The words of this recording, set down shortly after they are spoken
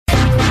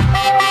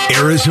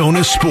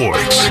Arizona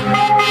Sports,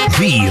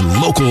 the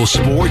local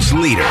sports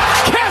leader.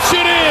 Catch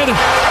it in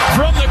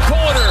from the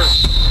corner.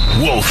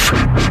 Wolf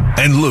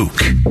and Luke.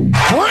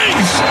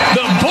 Brings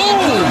the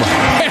boom.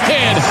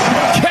 And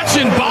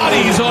catching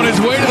bodies on his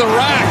way to the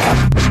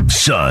rack.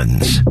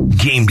 Suns,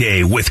 game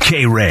day with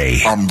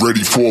K-Ray. I'm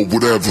ready for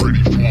whatever.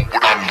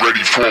 I'm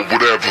ready for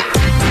whatever.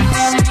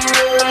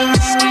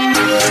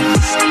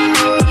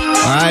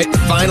 All right,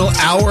 final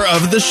hour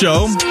of the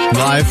show,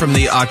 live from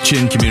the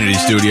Auction Community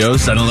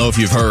Studios. I don't know if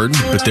you've heard,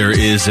 but there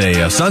is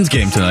a Suns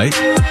game tonight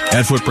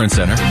at Footprint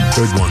Center.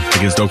 Good one.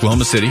 Against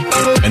Oklahoma City.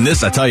 And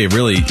this, I tell you,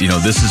 really,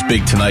 this is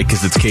big tonight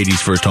because it's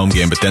KD's first home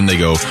game, but then they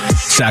go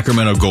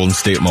Sacramento, Golden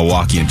State,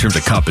 Milwaukee. In terms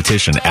of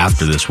competition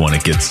after this one,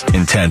 it gets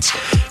intense.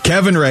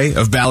 Kevin Ray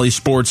of Bally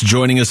Sports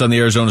joining us on the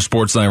Arizona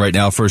Sports Line right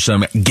now for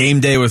some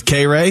game day with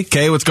K-Ray.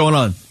 K, what's going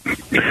on?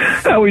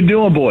 How we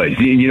doing, boys?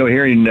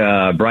 Hearing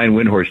Brian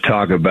Windhorst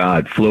talk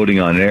about floating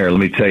on air, let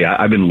me tell you,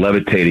 I've been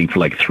levitating for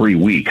like 3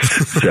 weeks.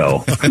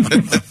 So,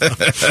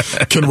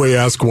 can we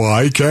ask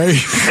why, Kay?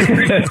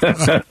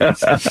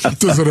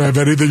 Does it have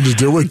anything to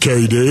do with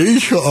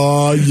KD?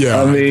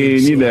 Yeah. I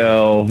mean,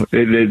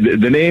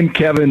 the name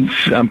Kevin's,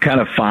 I'm kind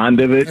of fond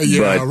of it,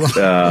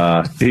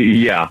 but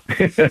yeah.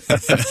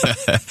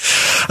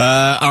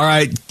 All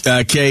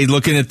right, Kay,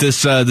 looking at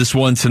this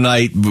one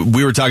tonight,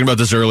 we were talking about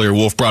this earlier.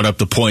 Wolf brought up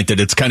the point that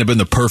it's kind of been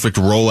the perfect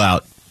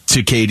rollout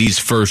to KD's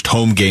first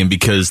home game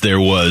because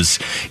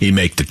he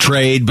make the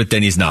trade, but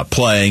then he's not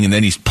playing, and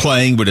then he's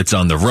playing, but it's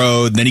on the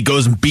road, and then he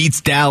goes and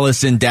beats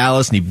Dallas in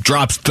Dallas, and he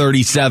drops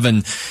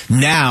 37.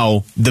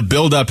 Now, the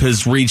buildup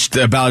has reached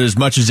about as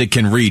much as it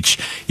can reach.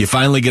 You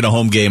finally get a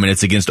home game, and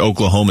it's against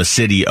Oklahoma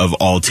City of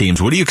all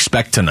teams. What do you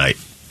expect tonight?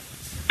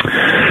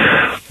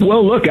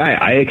 Well, look,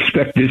 I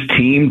expect this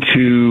team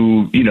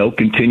to,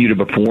 continue to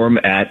perform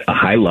at a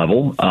high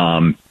level.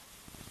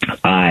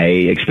 I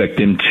expect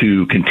them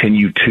to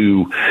continue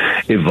to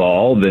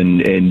evolve,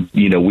 and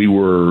we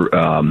were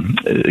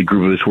a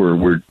group of us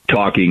were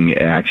talking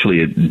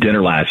actually at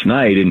dinner last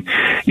night, and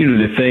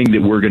the thing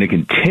that we're going to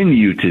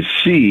continue to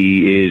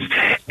see is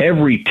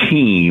every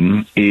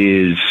team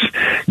is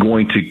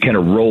going to kind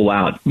of roll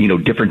out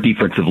different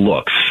defensive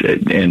looks,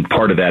 and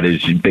part of that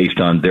is based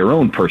on their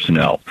own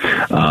personnel.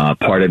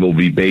 Part of it will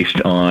be based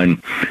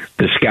on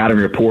the scouting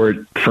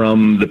report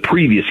from the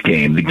previous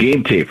game, the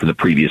game tape from the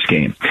previous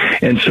game.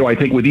 And so I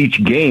think with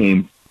each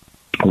game,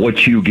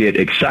 what you get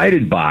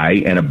excited by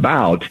and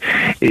about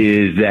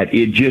is that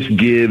it just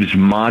gives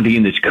Monty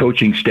and this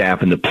coaching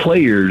staff and the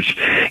players,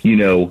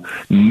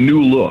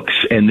 new looks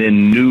and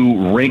then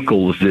new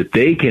wrinkles that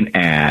they can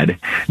add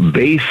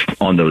based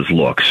on those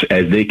looks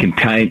as they can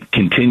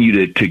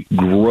continue to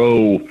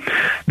grow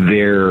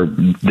their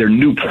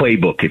new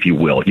playbook, if you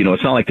will.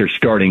 It's not like they're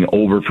starting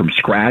over from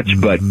scratch,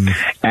 but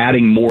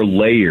adding more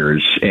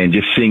layers and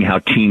just seeing how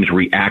teams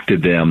react to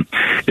them,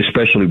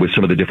 especially with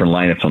some of the different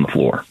lineups on the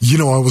floor.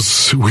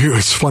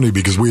 It's funny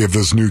because we have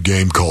this new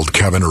game called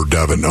Kevin or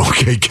Devin.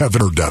 Okay,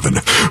 Kevin or Devin.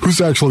 Who's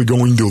actually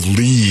going to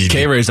lead?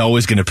 K-Ray's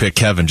always going to pick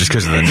Kevin just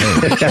because of the name.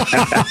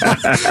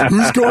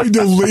 Who's going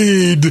to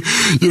lead,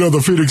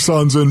 the Phoenix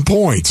Suns in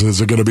points?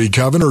 Is it going to be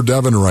Kevin or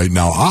Devin right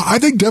now? I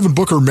think Devin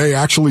Booker may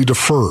actually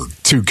defer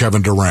to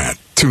Kevin Durant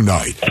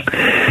tonight.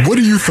 What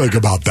do you think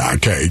about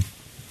that, Kay?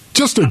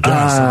 Just a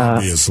guess,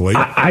 obviously.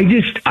 I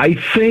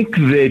think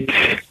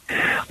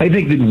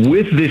that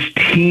with this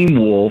team,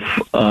 Wolf,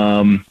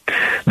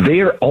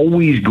 they are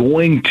always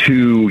going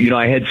to.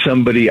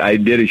 I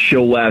did a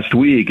show last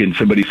week, and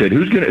somebody said,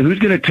 "Who's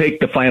gonna take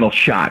the final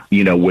shot?"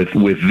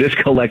 With this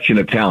collection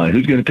of talent,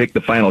 who's going to take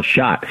the final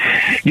shot?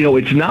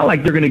 It's not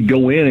like they're going to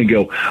go in and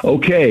go,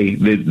 "Okay,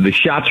 the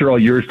shots are all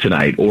yours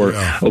tonight," or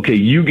 "Okay,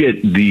 you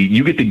get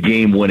the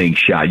game-winning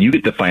shot, you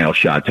get the final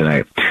shot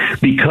tonight,"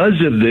 because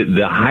of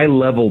the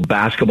high-level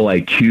basketball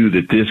IQ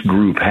that this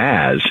group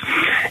has.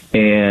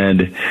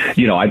 And,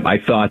 I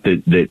thought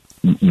that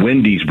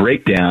Wendy's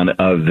breakdown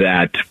of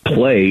that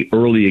play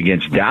early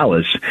against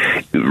Dallas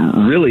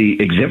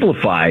really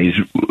exemplifies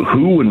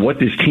who and what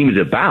this team is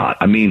about.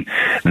 I mean,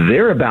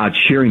 they're about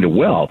sharing the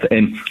wealth.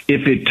 And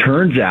if it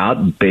turns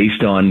out,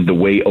 based on the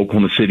way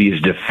Oklahoma City is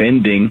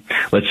defending,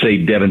 let's say,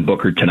 Devin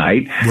Booker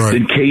tonight,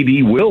 then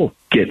KD will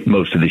get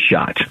most of the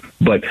shots.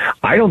 But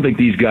I don't think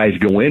these guys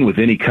go in with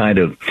any kind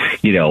of,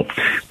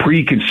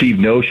 preconceived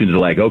notions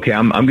like, okay,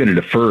 I'm going to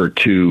defer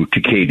to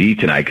KD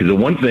tonight. Because the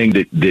one thing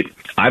that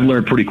I've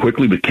learned pretty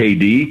quickly with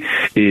KD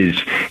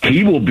is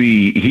he will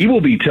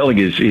be telling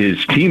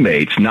his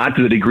teammates, not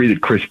to the degree that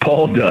Chris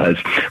Paul does,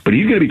 but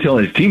he's going to be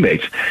telling his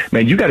teammates,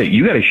 man, you got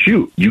to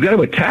shoot, you got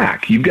to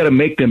attack, you've got to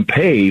make them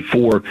pay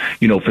for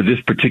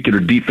this particular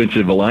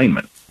defensive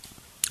alignment.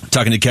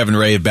 Talking to Kevin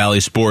Ray of Bally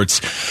Sports.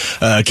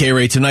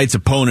 K-Ray, tonight's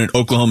opponent,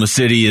 Oklahoma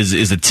City,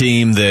 is a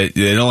team that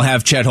they don't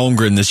have Chet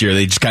Holmgren this year.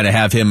 They just kind of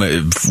have him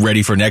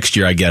ready for next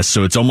year, I guess.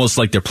 So it's almost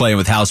like they're playing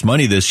with house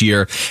money this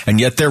year, and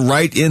yet they're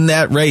right in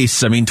that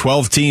race. I mean,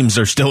 12 teams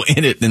are still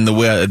in it in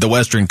the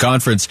Western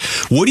Conference.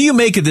 What do you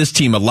make of this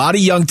team? A lot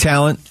of young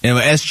talent.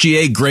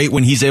 SGA, great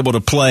when he's able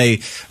to play,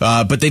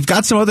 but they've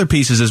got some other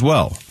pieces as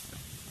well.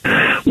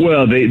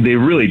 Well, they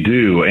really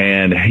do,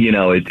 and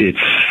it's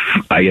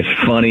I guess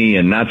funny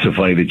and not so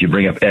funny that you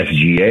bring up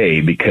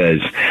SGA,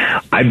 because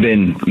I've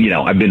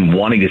been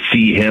wanting to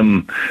see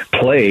him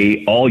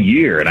play all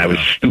year, and I was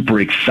super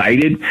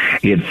excited.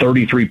 He had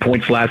 33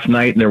 points last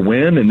night in their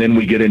win, and then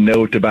we get a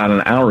note about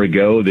an hour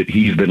ago that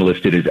he's been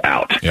listed as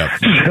out. Yep.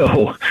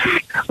 So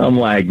I'm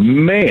like,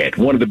 man,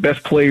 one of the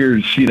best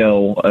players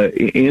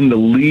in the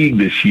league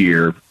this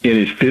year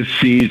in his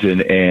 5th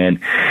season, and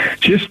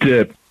just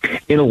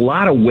in a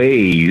lot of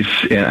ways,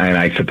 and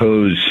I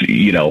suppose,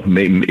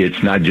 maybe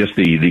it's not just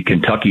the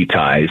Kentucky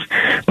ties,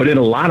 but in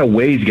a lot of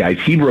ways, guys,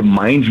 he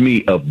reminds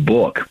me of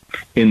Book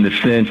in the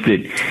sense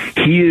that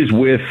he is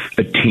with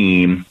a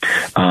team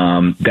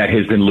that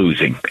has been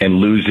losing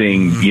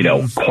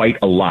quite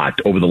a lot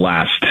over the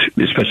last,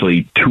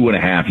 especially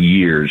 2.5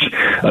 years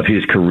of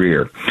his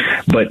career.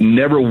 But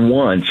never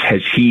once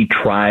has he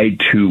tried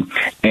to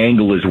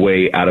angle his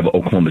way out of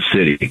Oklahoma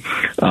City.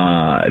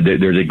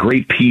 There's a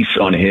great piece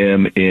on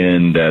him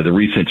in the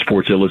recent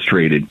Sports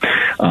Illustrated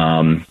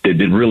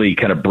that really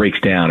kind of breaks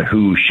down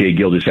who Shai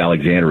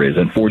Gilgeous-Alexander is.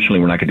 Unfortunately,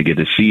 we're not going to get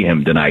to see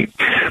him tonight.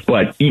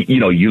 But,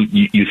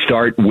 you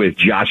start with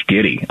Josh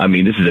Giddey. I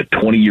mean, this is a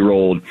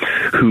 20-year-old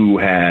who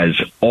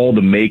has all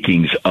the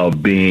makings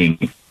of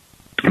being,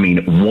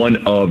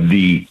 one of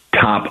the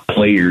top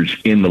players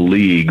in the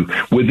league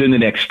within the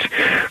next,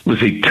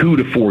 let's say, 2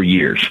 to 4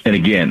 years. And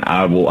again,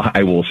 I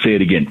will say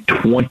it again,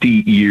 20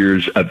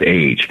 years of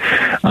age.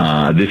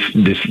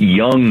 This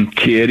young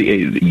kid,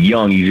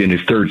 he's in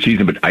his 3rd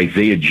season, but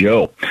Isaiah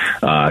Joe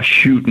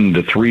shooting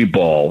the 3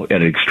 ball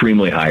at an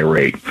extremely high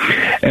rate.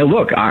 And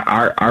look,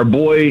 our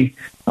boy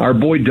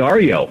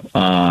Dario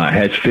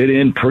has fit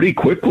in pretty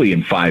quickly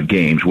in 5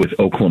 games with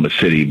Oklahoma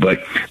City,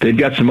 but they've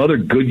got some other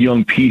good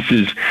young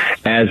pieces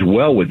as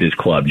well with this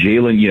club.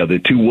 Jalen, the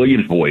 2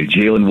 Williams boys,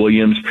 Jalen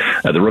Williams,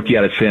 the rookie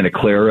out of Santa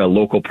Clara, a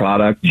local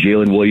product,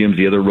 Jalen Williams,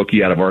 the other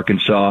rookie out of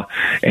Arkansas,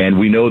 and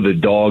we know the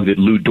dog that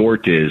Lou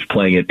Dort is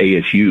playing at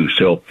ASU.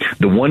 So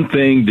the one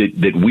thing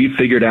that we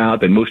figured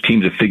out, that most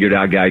teams have figured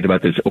out, guys,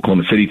 about this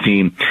Oklahoma City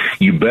team,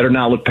 you better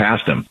not look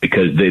past them,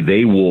 because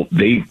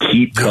they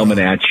keep coming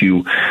at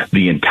you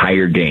the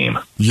entire game.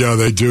 Yeah,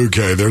 they do,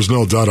 Kay. There's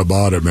no doubt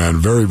about it, man.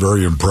 Very,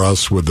 very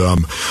impressed with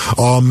them.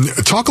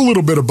 Talk a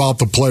little bit about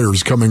the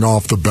players coming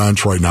off the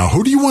bench right now.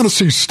 Who do you want to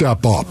see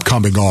step up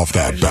coming off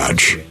that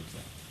bench?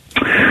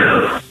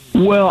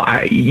 Well,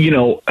 I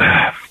don't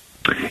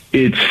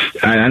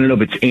know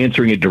if it's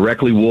answering it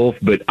directly, Wolf,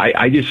 but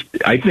I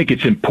think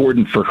it's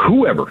important for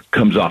whoever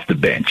comes off the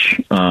bench.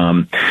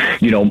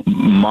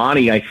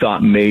 Monty, I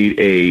thought, made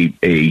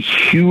a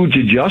huge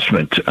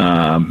adjustment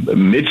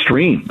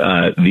midstream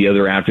the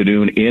other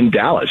afternoon in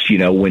Dallas,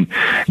 when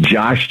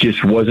Josh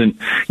just wasn't,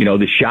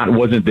 the shot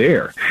wasn't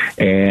there.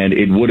 And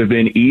it would have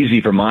been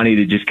easy for Monty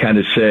to just kind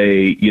of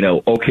say,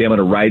 okay, I'm going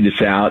to ride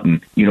this out,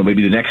 and,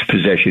 maybe the next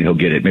possession he'll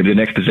get it. Maybe the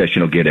next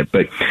possession he'll get it.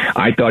 But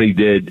I thought he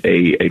did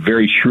a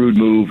very shrewd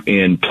move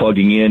in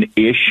plugging in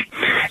Ish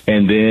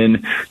and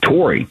then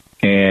Torrey.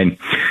 And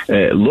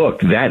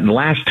look, that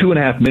last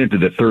 2.5 minutes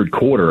of the 3rd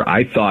quarter,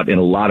 I thought in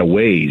a lot of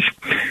ways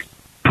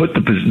put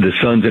the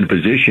Suns in a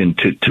position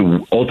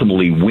to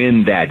ultimately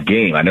win that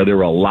game. I know there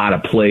were a lot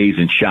of plays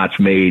and shots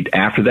made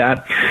after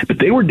that, but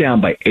they were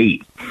down by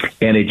 8.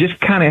 And it just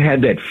kind of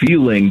had that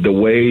feeling, the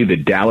way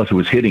that Dallas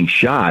was hitting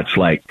shots,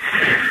 like,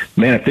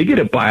 man, if they get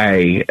it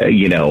by,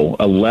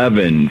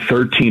 11,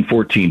 13,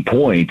 14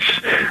 points,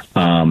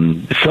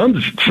 Suns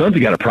have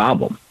got a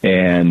problem.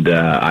 And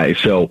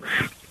so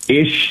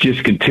Ish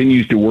just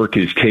continues to work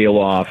his tail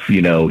off.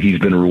 He's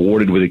been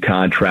rewarded with a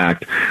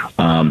contract.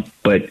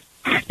 But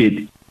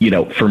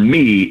for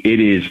me, it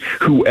is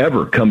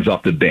whoever comes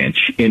off the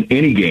bench in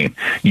any game,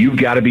 you've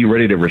got to be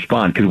ready to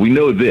respond, because we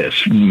know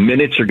this.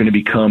 Minutes are going to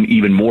become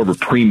even more of a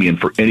premium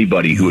for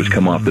anybody who has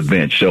come off the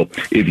bench. So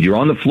if you're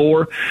on the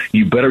floor,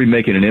 you better be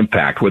making an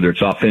impact, whether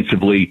it's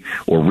offensively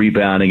or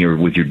rebounding or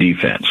with your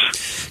defense.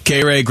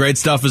 K-Ray, great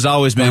stuff as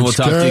always, man. Thanks,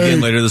 we'll talk to you again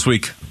later this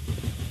week.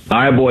 All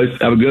right, boys.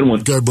 Have a good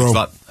one. Okay, bro.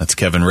 That's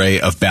Kevin Ray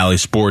of Bally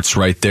Sports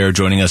right there,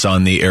 joining us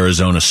on the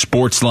Arizona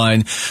Sports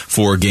Line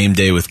for Game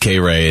Day with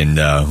K-Ray, and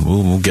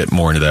we'll get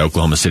more into the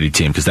Oklahoma City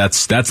team, because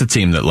that's a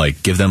team that,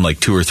 give them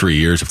 2 or 3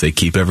 years if they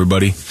keep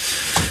everybody.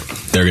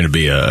 They're going to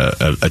be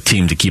a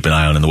team to keep an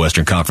eye on in the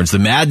Western Conference. The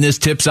Madness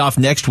tips off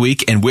next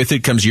week, and with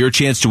it comes your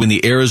chance to win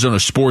the Arizona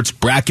Sports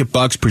Bracket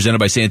Bucks presented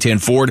by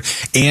Santan Ford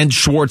and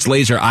Schwartz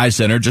Laser Eye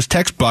Center. Just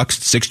text Bucks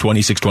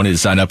 620-620 to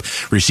sign up.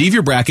 Receive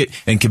your bracket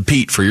and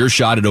compete for your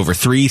shot at over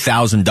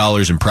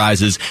 $3,000 in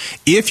prizes.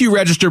 If you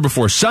register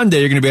before Sunday,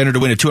 you're going to be entered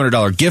to win a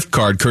 $200 gift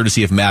card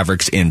courtesy of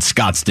Mavericks in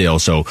Scottsdale.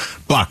 So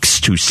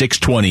Bucks to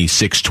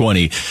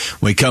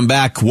 620-620. When we come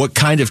back, what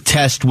kind of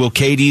test will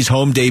KD's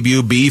home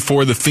debut be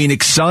for the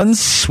Phoenix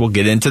Suns? We'll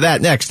get into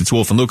that next. It's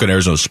Wolf and Luke on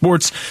Arizona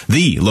Sports,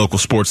 the local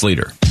sports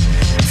leader.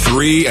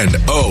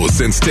 3-0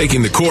 since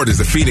taking the court as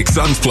a Phoenix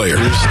Suns player.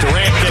 Here's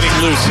Durant getting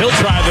loose. He'll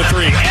try the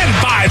three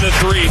and by the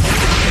three.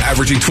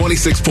 Averaging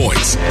 26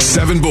 points,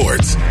 7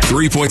 boards,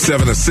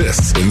 3.7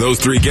 assists in those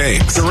 3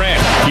 games.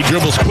 Durant, he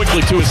dribbles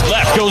quickly to his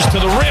left, goes to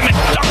the rim and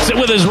dunks it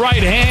with his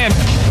right hand.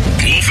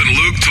 Wolf and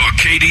Luke talk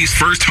KD's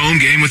first home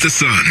game with the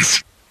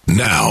Suns.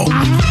 Now.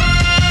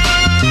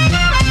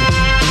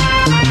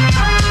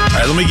 All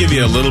right, let me give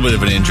you a little bit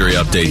of an injury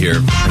update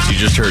here. As you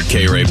just heard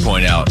K-Ray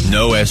point out,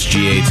 no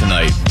SGA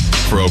tonight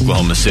for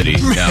Oklahoma City.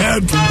 Now,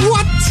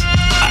 what?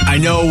 I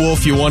know,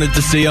 Wolf, you wanted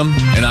to see him,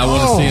 and I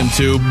want to see him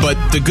too, but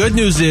the good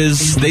news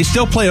is they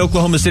still play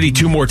Oklahoma City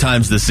 2 more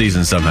times this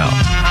season somehow.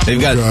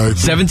 They've got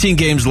 17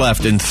 games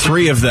left, and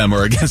 3 of them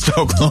are against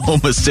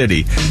Oklahoma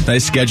City.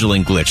 Nice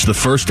scheduling glitch. The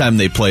first time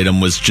they played them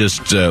was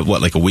just,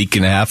 like a week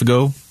and a half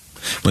ago?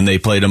 When they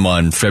played them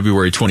on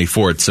February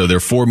 24th. So there are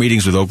 4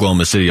 meetings with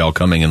Oklahoma City all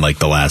coming in like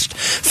the last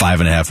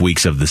 5.5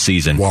 weeks of the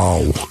season.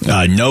 Wow.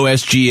 No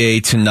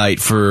SGA tonight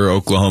for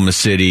Oklahoma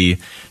City.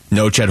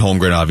 No Chet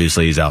Holmgren,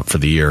 obviously, he's out for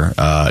the year.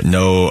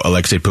 No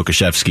Alexei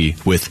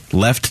Pukashevsky with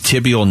left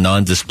tibial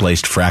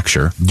non-displaced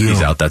fracture. Yeah.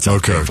 He's out. That's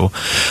painful.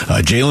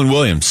 Jalen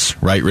Williams,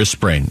 right wrist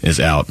sprain,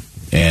 is out.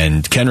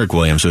 And Kenrick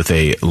Williams with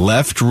a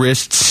left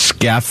wrist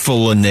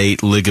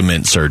scapholinate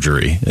ligament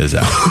surgery is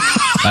out.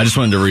 I just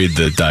wanted to read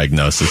the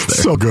diagnosis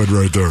there. So good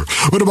right there.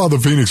 What about the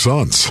Phoenix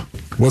Suns?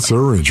 What's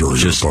their injury?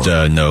 Just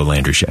no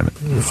Landry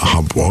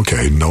Shamet.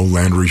 Okay, no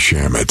Landry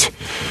Shamet.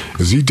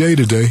 Is he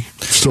day-to-day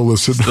still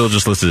listed? Still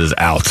just listed as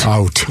out.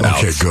 Out.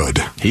 Okay, good.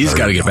 He's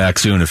got to get back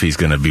soon if he's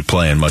going to be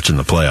playing much in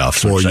the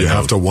playoffs. Well, you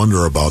have to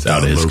wonder about that.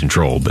 Out of his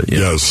control, but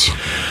yeah. Yes.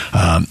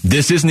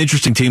 This is an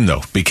interesting team,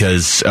 though,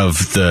 because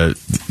of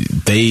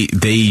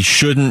they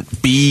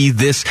shouldn't be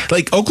this.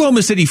 Like,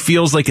 Oklahoma City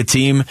feels like a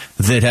team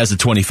that has a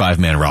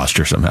 25-man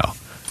roster somehow.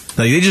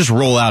 Like, they just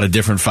roll out a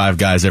different 5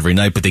 guys every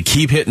night, but they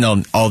keep hitting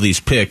on all these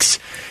picks.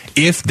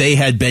 If they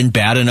had been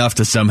bad enough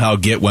to somehow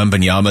get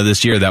Wembanyama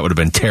this year, that would have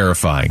been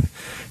terrifying.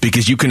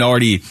 Because you can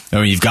already,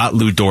 you've got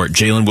Lou Dort.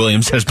 Jalen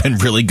Williams has been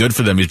really good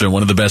for them. He's been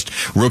one of the best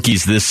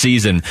rookies this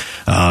season.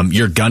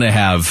 You're going to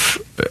have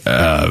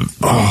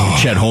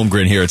Chet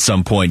Holmgren here at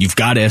some point. You've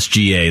got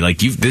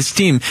SGA. This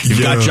team,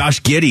 you've got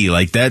Josh Giddey.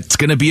 Like, that's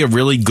going to be a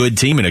really good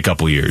team in a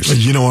couple years.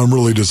 I'm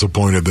really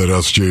disappointed that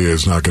SGA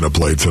is not going to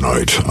play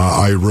tonight.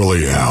 I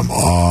really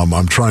am.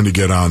 I'm trying to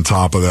get on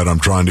top of that. I'm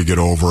trying to get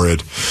over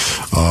it.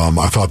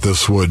 I thought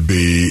this would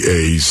be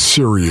a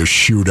serious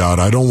shootout.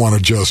 I don't want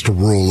to just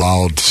rule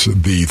out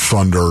the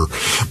Thunder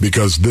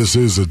because this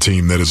is a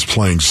team that is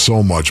playing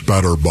so much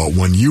better. But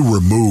when you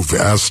remove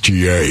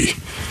SGA,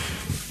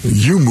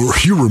 you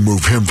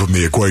remove him from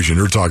the equation,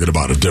 you're talking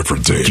about a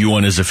different team. Do you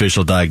want his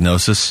official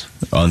diagnosis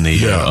on the?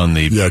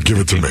 Yeah, give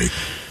it to me.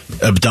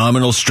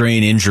 Abdominal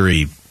strain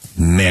injury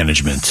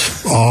management.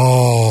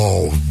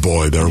 Oh,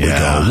 boy, there we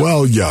go.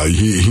 Well, yeah,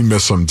 he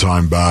missed some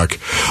time back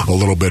a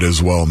little bit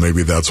as well.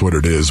 Maybe that's what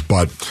it is.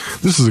 But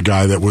this is a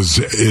guy that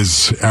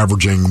is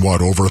averaging,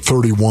 over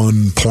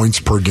 31 points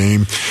per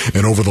game,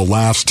 and over the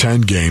last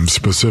 10 games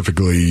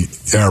specifically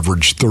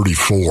averaged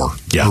 34,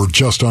 or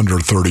just under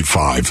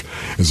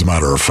 35, as a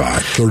matter of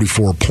fact.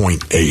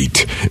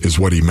 34.8 is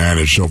what he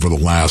managed over the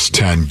last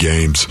 10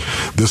 games.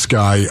 This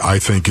guy, I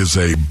think, is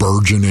a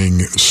burgeoning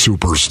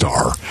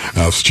superstar,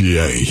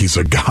 SGA. He's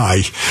a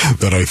guy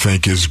that I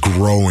think is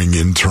growing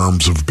in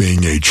terms of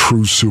being a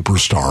true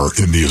superstar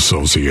in the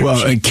association.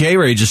 Well, and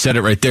K-Ray just said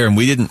it right there, and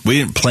we didn't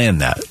plan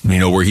that.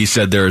 Where he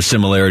said there are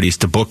similarities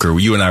to Booker.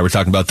 You and I were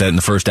talking about that in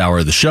the first hour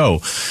of the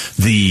show.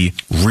 The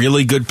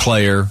really good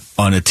player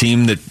on a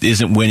team that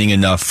isn't winning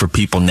enough for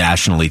people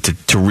nationally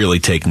to really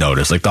take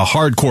notice. Like the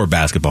hardcore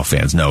basketball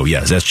fans know,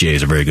 yes, SGA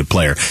is a very good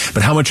player.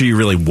 But how much are you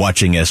really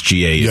watching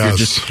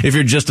SGA? If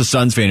you're just a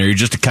Suns fan or you're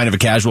just a kind of a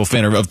casual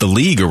fan of the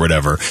league or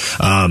whatever,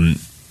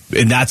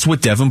 and that's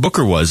what Devin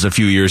Booker was a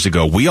few years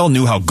ago. We all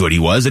knew how good he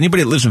was.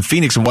 Anybody that lives in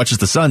Phoenix and watches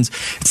the Suns,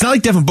 it's not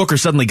like Devin Booker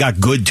suddenly got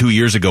good 2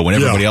 years ago when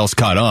everybody else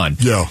caught on.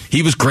 Yeah.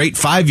 He was great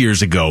 5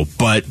 years ago,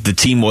 but the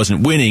team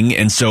wasn't winning,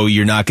 and so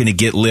you're not going to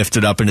get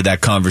lifted up into that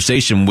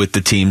conversation with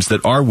the teams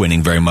that are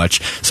winning very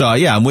much. So,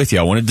 I'm with you.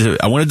 I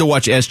wanted to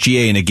watch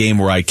SGA in a game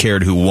where I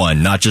cared who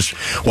won, not just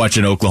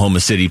watching Oklahoma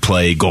City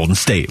play Golden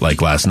State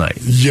like last night.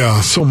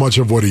 Yeah, so much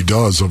of what he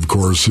does, of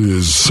course,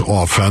 is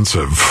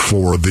offensive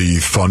for the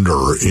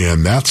Thunder,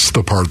 and that's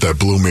the part that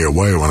blew me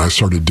away when I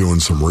started doing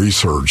some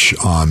research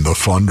on the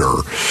Thunder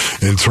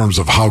in terms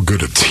of how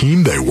good a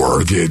team they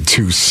were.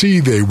 To see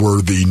they were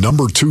the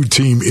number 2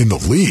 team in the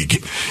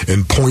league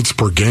in points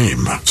per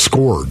game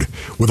scored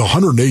with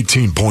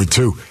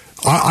 118.2.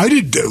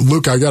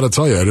 I got to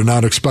tell you, I did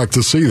not expect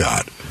to see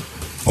that.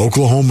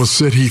 Oklahoma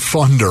City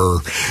Thunder,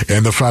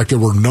 and the fact that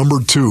we're number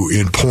 2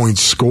 in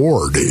points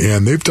scored.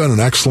 And they've done an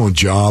excellent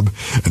job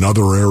in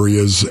other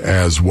areas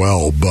as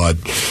well. But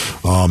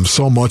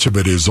so much of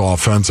it is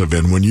offensive.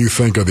 And when you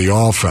think of the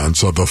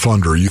offense of the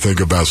Thunder, you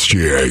think of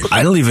SGA.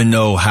 I don't even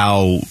know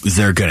how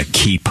they're going to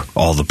keep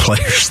all the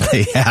players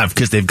they have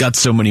because they've got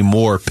so many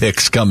more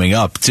picks coming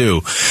up,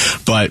 too.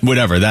 But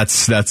whatever,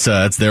 that's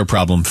their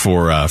problem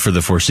for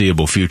the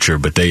foreseeable future.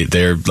 But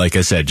they're, like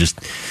I said, just...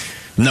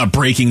 Not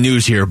breaking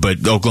news here,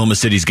 but Oklahoma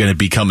City's going to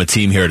become a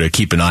team here to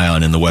keep an eye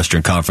on in the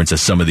Western Conference as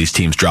some of these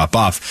teams drop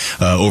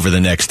off over the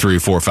next 3,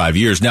 4, 5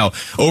 years. Now,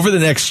 over the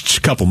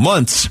next couple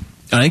months,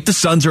 I think the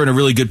Suns are in a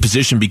really good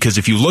position because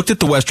if you looked at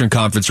the Western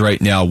Conference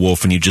right now,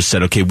 Wolf, and you just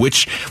said, okay,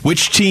 which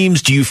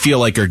teams do you feel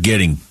like are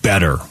getting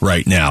better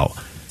right now?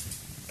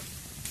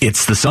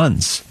 It's the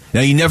Suns. Now,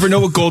 you never know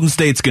what Golden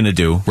State's going to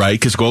do, right?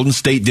 Because Golden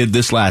State did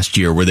this last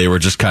year where they were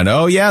just kind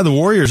of, oh, yeah, the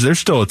Warriors, they're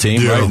still a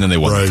team, right? And then they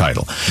won the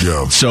title.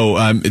 Yeah.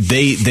 So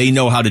they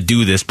know how to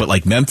do this, but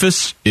like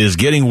Memphis is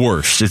getting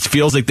worse. It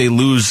feels like they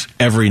lose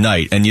every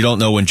night, and you don't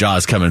know when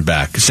Ja's coming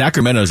back.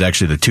 Sacramento is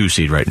actually the 2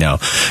 seed right now.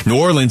 New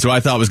Orleans, who I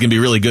thought was going to be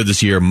really good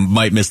this year,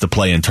 might miss the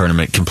play-in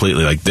tournament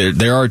completely. Like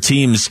there are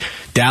teams.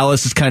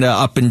 Dallas is kind of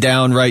up and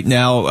down right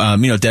now.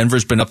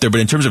 Denver's been up there, but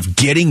in terms of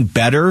getting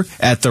better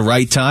at the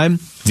right time,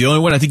 the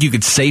only one I think you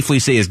could safely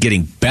say is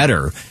getting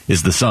better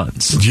is the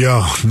Suns.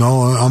 Yeah,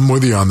 no, I'm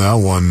with you on that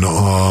one.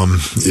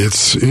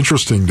 It's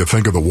interesting to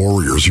think of the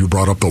Warriors. You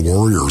brought up the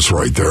Warriors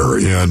right there.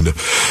 And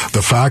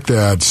the fact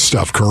that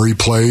Steph Curry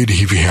played,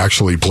 he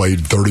actually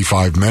played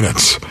 35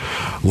 minutes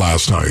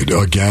last night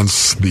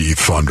against the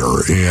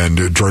Thunder. And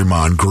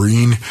Draymond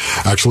Green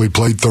actually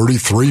played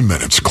 33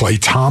 minutes. Klay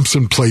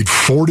Thompson played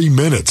 40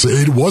 minutes.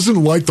 It wasn't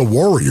like the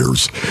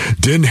Warriors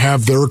didn't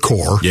have their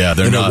core. Yeah,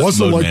 they're not. And it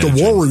wasn't like managing.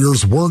 the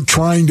Warriors weren't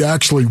trying to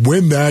actually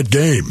win that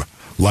game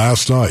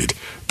last night.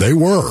 They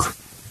were.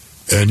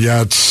 And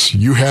yet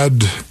you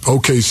had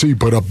OKC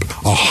put up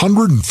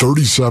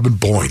 137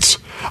 points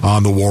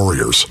on the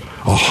Warriors.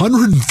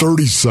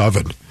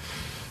 137.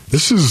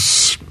 This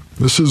is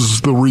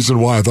the reason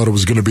why I thought it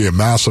was going to be a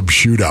massive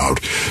shootout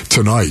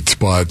tonight.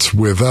 But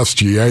with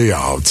SGA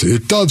out,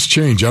 it does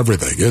change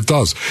everything. It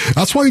does.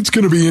 That's why it's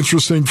going to be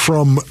interesting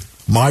from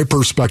my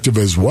perspective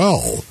as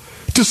well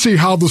to see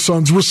how the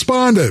Suns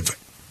responded.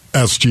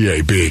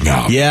 SGA being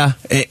out. Yeah,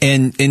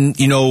 and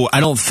I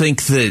don't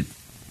think that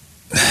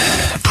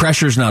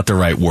pressure's not the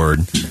right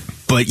word,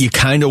 but you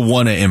kind of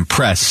want to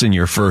impress in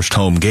your first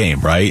home game,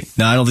 right?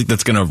 Now, I don't think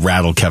that's going to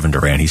rattle Kevin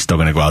Durant. He's still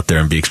going to go out there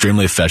and be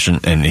extremely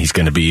efficient, and he's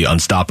going to be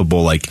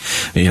unstoppable. I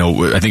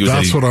think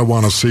that's what I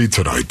want to see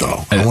tonight,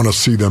 though. I want to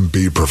see them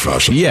be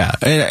professional. Yeah,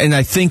 and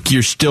I think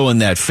you're still in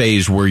that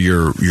phase where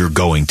you're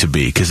going to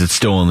be because it's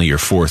still only your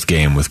 4th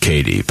game with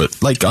KD. But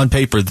like on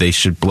paper, they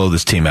should blow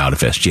this team out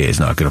if SGA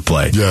is not going to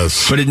play.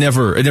 Yes, but it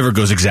never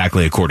goes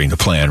exactly according to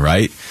plan,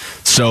 right?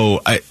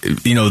 So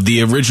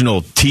the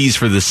original tease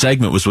for this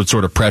segment was what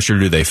sort of pressure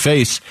do they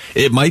face?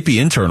 It might be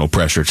internal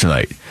pressure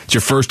tonight. It's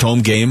your first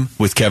home game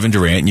with Kevin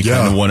Durant. And you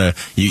kind of want to.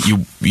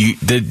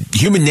 The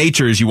human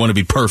nature is you want to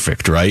be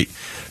perfect, right?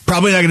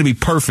 Probably not going to be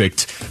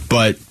perfect,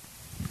 but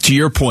to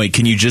your point,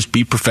 can you just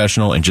be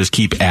professional and just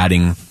keep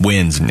adding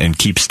wins and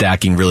keep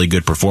stacking really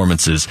good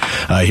performances?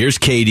 Here's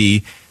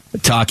KD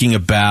talking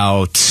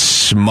about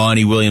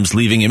Monty Williams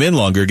leaving him in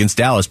longer against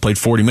Dallas. Played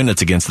 40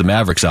 minutes against the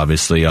Mavericks,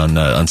 obviously,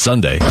 on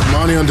Sunday.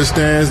 Monty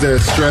understands that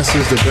stress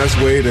is the best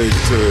way to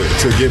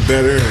get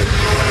better.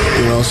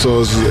 And,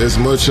 so as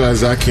much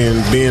as I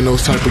can be in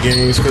those type of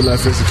games, feel that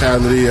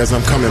physicality as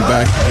I'm coming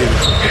back and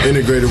get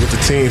integrated with the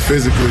team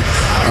physically,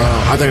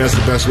 I think that's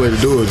the best way to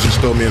do it. Just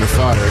throw me in the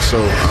fire.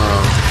 So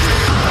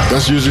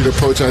that's usually the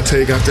approach I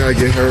take after I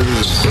get hurt,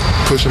 is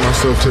pushing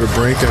myself to the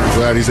brink. And I'm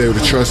glad he's able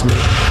to trust me.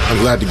 I'm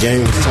glad the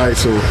game was tight,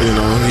 so he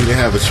didn't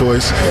have a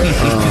choice.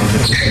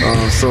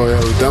 So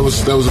that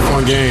was a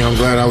fun game. I'm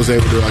glad I was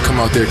able to come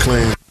out there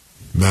clean.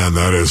 Man,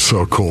 that is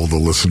so cool to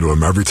listen to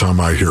him. Every time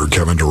I hear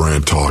Kevin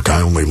Durant talk,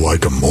 I only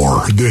like him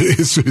more.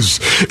 It's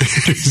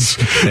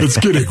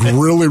getting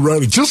really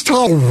ready. Just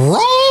how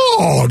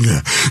wrong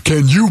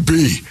can you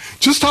be?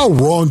 Just how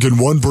wrong can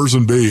one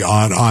person be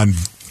on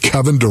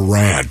Kevin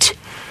Durant?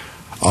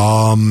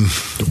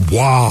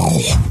 Wow.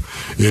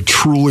 It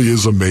truly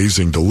is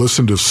amazing to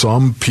listen to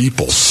some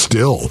people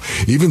still,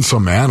 even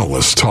some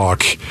analysts,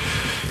 talk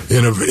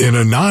in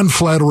a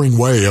non-flattering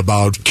way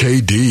about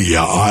KD.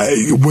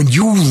 When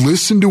you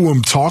listen to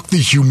him talk, the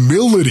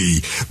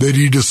humility that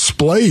he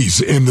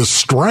displays and the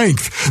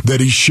strength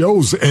that he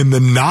shows and the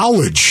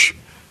knowledge,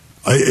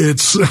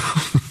 it's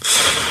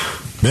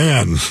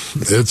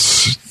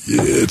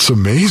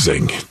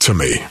amazing to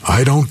me.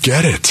 I don't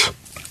get it.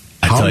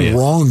 How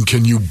wrong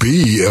can you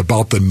be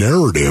about the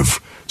narrative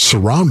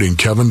surrounding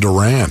Kevin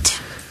Durant?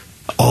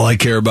 All I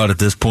care about at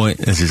this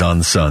point is he's on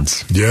the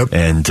Suns. Yep.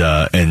 And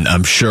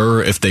I'm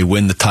sure if they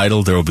win the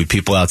title, there will be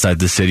people outside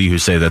the city who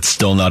say that's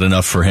still not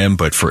enough for him.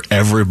 But for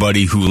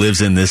everybody who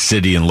lives in this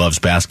city and loves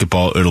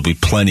basketball, it'll be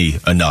plenty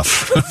enough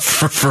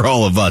for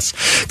all of us.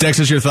 Text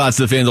us your thoughts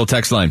to the FanDuel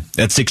text line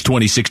at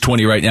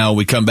 620 right now.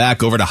 We come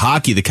back over to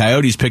hockey. The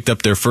Coyotes picked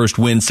up their first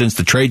win since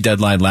the trade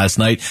deadline last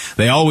night.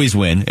 They always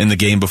win in the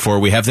game before.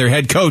 We have their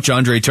head coach,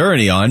 Andre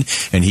Tourigny, on,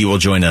 and he will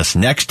join us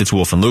next. It's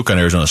Wolf and Luke on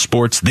Arizona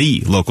Sports,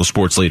 the local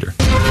sports leader.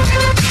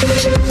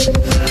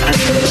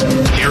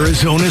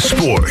 Arizona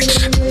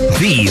Sports,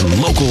 the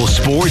local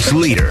sports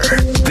leader.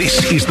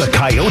 This is the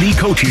Coyote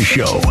Coaches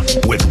Show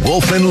with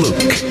Wolf and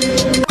Luke.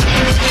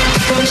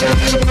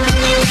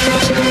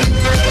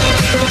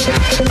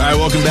 All right,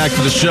 welcome back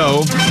to the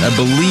show. I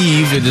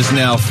believe it is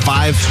now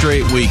 5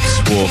 straight weeks,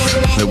 Wolf,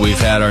 that we've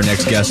had our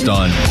next guest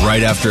on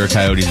right after a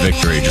Coyotes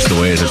victory, just the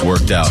way it has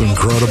worked out. It's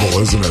incredible,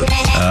 isn't it?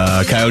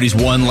 Coyotes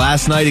won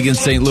last night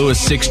against St. Louis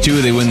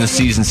 6-2. They win the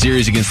season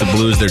series against the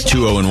Blues. They're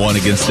 2-0-1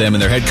 against them.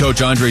 And their head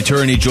coach, Andre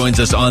Tourigny, joins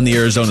us on the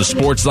Arizona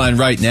Sports Line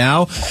right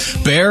now.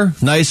 Bear,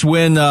 nice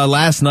win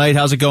last night.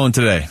 How's it going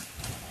today?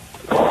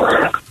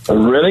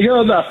 Really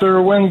good. After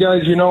a win,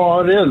 guys, you know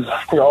how it is.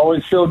 You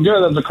always feel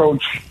good as a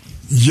coach.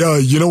 Yeah,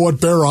 you know what,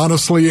 Bear?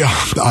 Honestly,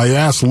 I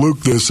asked Luke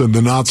this in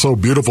the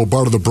not-so-beautiful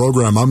part of the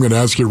program. I'm going to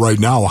ask you right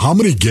now, how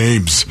many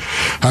games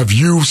have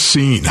you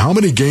seen? How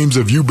many games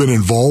have you been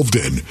involved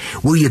in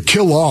where you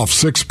kill off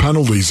 6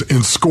 penalties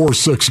and score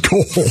 6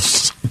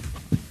 goals?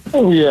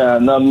 Yeah,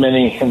 not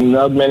many.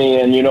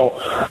 And, you know,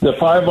 the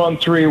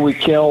 5-on-3 we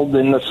killed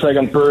in the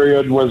second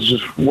period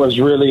was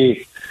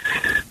really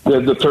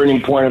the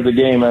turning point of the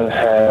game,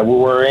 and we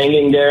were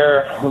hanging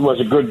there. It was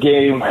a good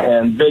game,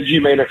 and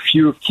Veggie made a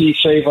few key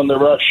saves on the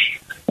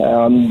rush,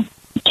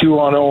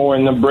 2-on-0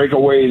 and the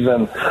breakaways,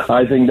 and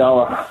I think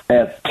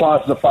that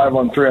plus the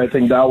 5-on-3, I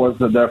think that was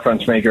the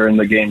difference maker in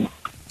the game.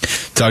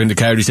 Talking to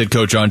Coyotes head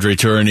coach Andre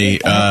Tourigny.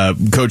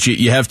 Coach,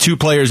 you have 2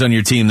 players on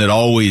your team that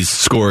always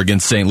score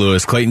against St.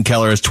 Louis. Clayton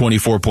Keller has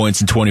 24 points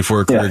in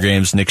 24 career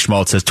games. Nick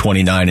Schmaltz has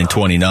 29 and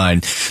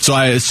 29. So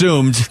I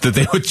assumed that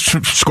they would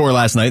score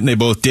last night, and they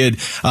both did.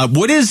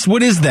 What is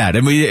that?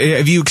 I mean,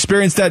 have you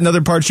experienced that in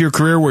other parts of your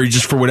career where you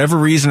just, for whatever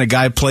reason, a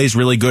guy plays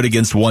really good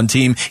against one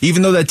team,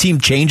 even though that team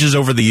changes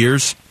over the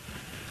years?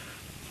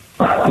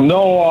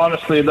 No,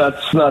 honestly,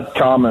 that's not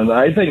common.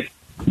 I think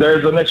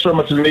there's an extra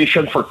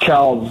motivation for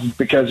Cal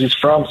because he's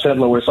from St.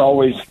 Louis,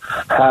 always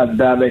had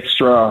that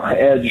extra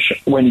edge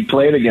when he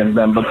played against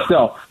them. But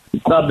still,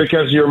 it's not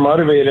because you're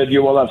motivated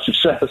you will have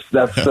success.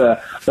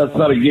 That's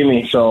not a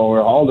gimme,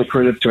 so all the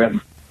credit to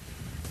him.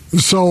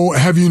 So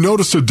have you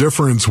noticed a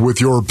difference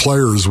with your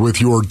players, with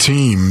your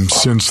team,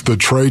 since the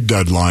trade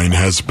deadline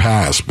has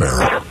passed,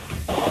 Barry?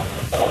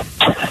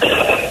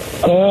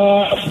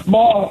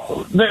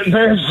 Well,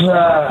 there's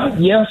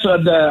yes.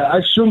 I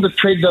assume the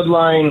trade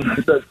deadline.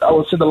 I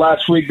would say the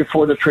last week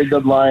before the trade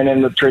deadline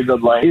and the trade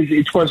deadline,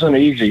 it wasn't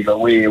easy. But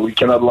we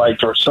cannot lie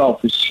to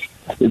ourselves.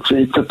 It's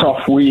a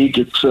tough week.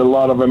 It's a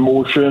lot of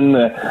emotion.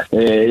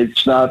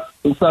 It's not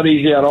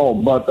easy at all.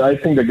 But I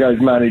think the guys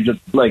manage it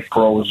like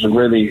pros.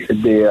 Really,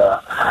 they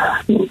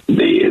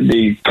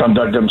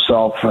conduct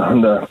themselves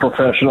in a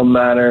professional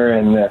manner,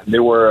 and they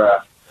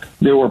were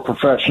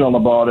professional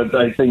about it.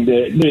 I think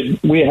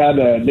we had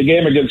the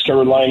game against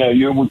Carolina.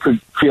 We could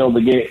feel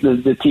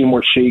the team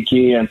were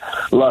shaky and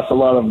lost a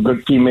lot of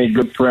good teammates,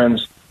 good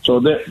friends. So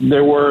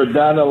there were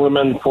that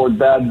element for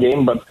that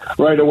game. But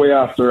right away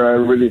after, I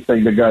really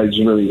think the guys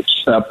really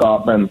stepped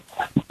up and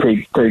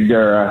take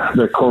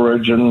their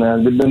courage, and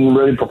they've been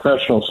really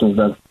professional since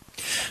then.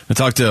 I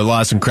talked to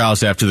Lawson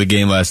Krause after the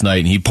game last night,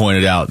 and he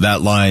pointed out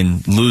that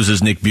line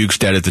loses Nick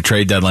Bjugstad at the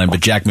trade deadline, but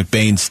Jack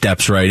McBain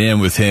steps right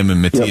in with him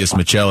and Matthias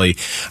Michelli.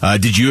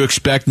 Did you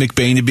expect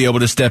McBain to be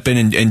able to step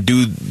in and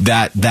do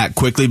that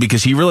quickly?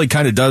 Because he really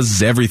kind of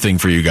does everything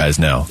for you guys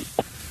now.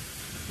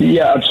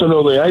 Yeah,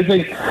 absolutely. I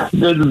think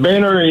the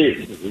banner,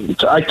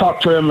 I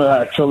talked to him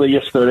actually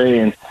yesterday,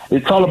 and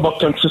it's all about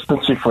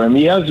consistency for him.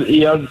 He has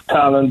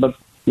talent, but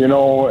you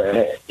know,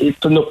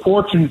 it's an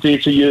opportunity.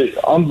 It's an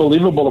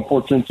unbelievable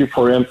opportunity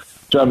for him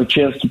to have a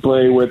chance to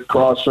play with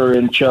Crosser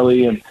and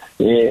Chelly, and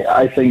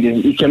I think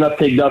he cannot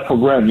take that for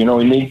granted. You know,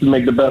 he needs to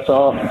make the best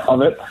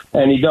of it,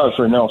 and he does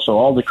right now, so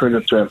all the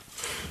credit to him.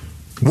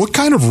 What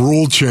kind of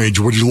rule change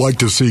would you like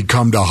to see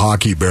come to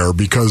hockey, Bear?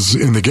 Because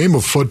in the game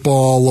of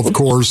football, of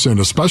course, and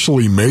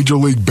especially Major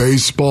League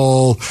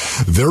Baseball,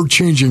 they're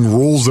changing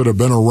rules that have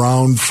been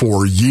around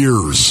for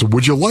years.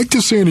 Would you like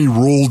to see any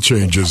rule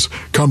changes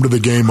come to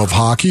the game of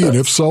hockey? And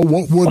if so,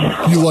 what would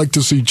you like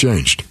to see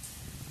changed?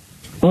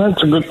 Well,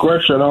 that's a good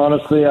question.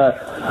 Honestly,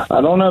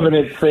 I don't have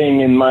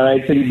anything in mind.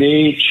 I think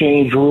they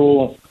change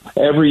rule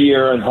every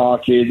year in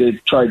hockey. They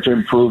try to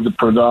improve the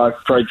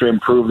product, try to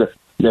improve the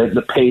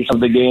pace of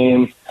the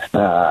game.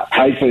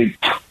 I think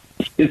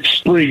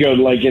it's pretty good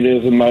like it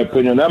is, in my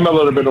opinion. I'm a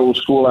little bit old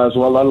school as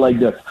well. I like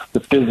the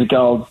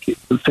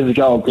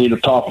physicality, the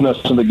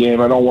toughness of the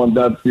game. I don't want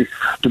that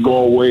to go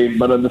away.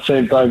 But at the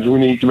same time, we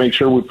need to make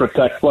sure we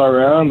protect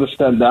player. I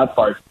understand that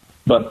part.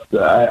 But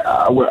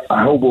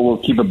I hope we will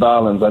keep a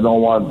balance. I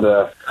don't want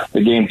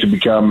the game to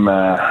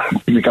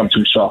become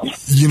too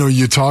soft.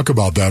 You talk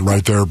about that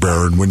right there,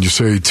 Barron, when you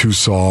say too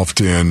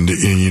soft and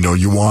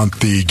you want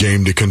the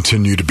game to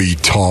continue to be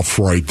tough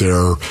right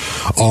there.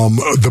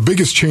 The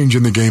biggest change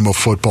in the game of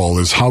football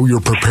is how you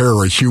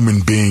prepare a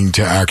human being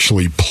to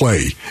actually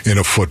play in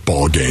a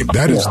football game.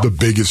 That is the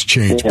biggest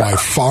change by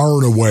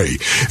far and away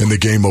in the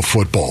game of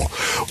football.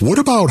 What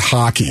about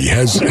hockey?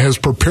 Has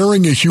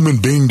preparing a human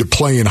being to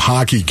play in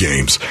hockey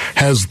games,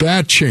 has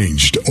that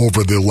changed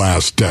over the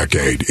last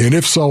decade? And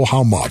if so,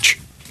 how much?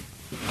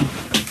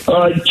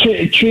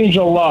 It changed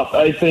a lot,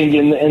 I think,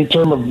 in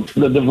terms of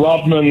the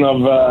development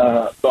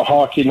of the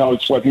hockey. Now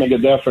it's what make a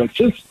difference.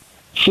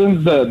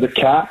 Since the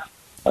cap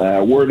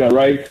word,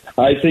 right?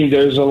 I think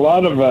there's a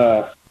lot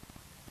of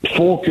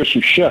focus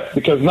shift,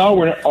 because now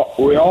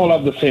we all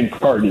have the same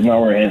card in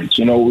our hands.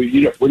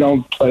 We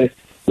don't play.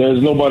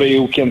 There's nobody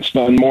who can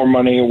spend more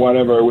money or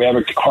whatever. We have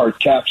a hard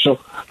cap, so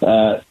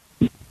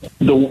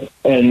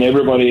and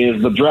everybody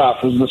is the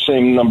draft is the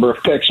same number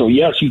of picks. So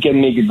yes, you can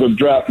make a good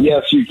draft.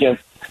 Yes, you can.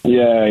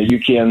 Yeah, you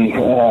can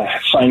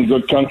sign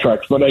good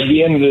contracts. But at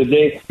the end of the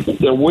day,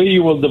 the way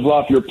you will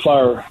develop your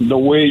player, the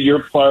way your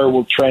player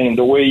will train,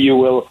 the way you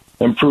will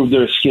improve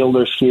their skill,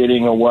 their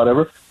skating, or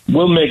whatever,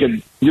 will make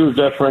a huge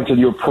difference in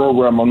your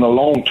program on the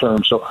long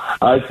term. So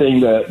I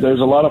think that there's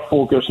a lot of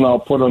focus now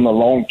put on the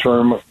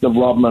long-term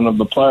development of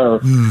the player,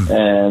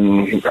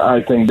 and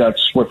I think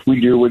that's what we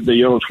do with the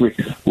youth.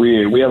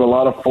 We have a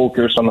lot of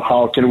focus on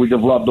how can we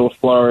develop those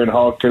players and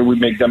how can we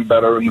make them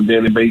better on a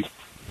daily basis.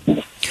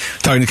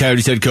 Talking to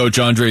Coyotes head coach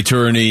Andre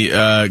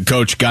Tourigny.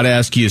 Coach, got to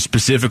ask you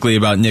specifically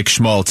about Nick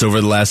Schmaltz. Over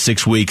the last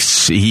 6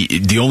 weeks,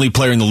 the only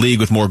player in the league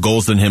with more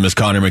goals than him is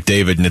Connor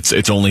McDavid, and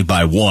it's only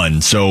by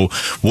one. So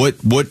what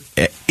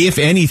if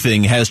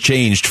anything, has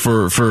changed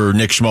for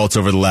Nick Schmaltz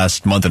over the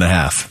last month and a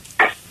half?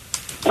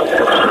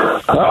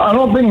 I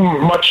don't think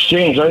much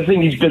changed. I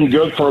think he's been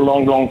good for a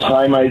long, long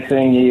time. I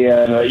think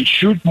he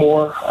shoots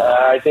more.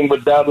 I think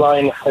with that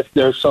line, if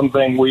there's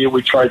something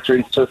we try to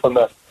insist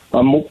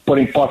on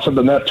putting pucks in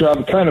the net to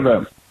have kind of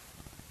a,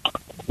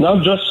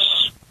 not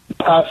just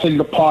passing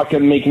the puck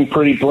and making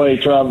pretty play,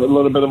 to have a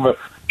little bit of a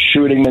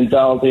shooting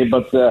mentality.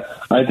 But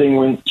I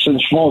think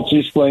since Schmaltz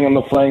is playing on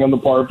the flank on the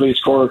power play,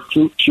 scored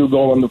two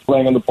goals on the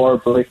flank on the power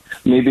play,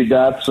 maybe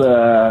that's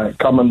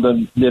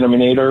common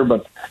denominator.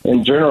 But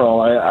in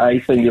general, I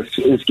think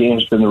his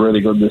game's been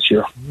really good this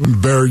year.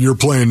 Bear, you're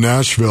playing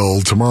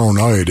Nashville tomorrow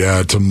night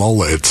at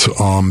Mullet.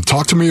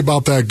 Talk to me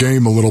about that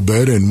game a little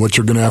bit and what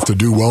you're going to have to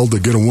do well to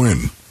get a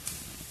win.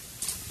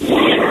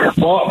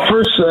 Well,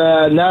 first,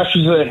 Nash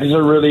is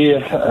a really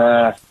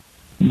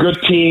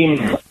good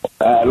team.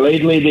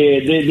 Lately,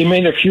 they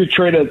made a few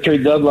trade at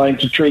trade deadline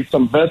to trade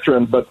some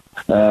veterans, but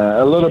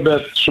a little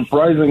bit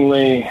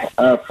surprisingly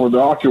for the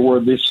hockey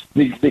world,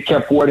 they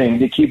kept winning.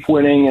 They keep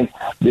winning, and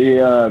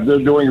they're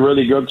doing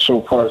really good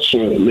so far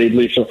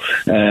lately. So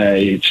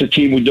it's a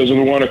team who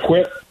doesn't want to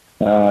quit.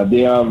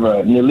 They have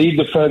an elite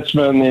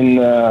defenseman in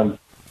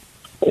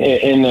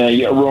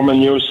Roman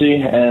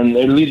Josi and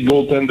elite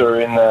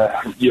goaltender in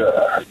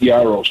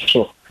Yaros.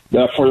 So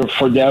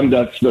for them,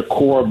 that's the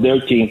core of their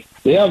team.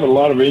 They have a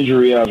lot of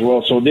injury as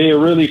well, so they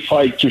really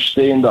fight to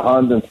stay in the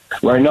hunt. And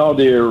right now,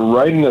 they're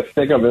right in the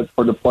thick of it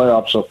for the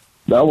playoffs. So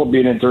that will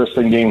be an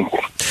interesting game.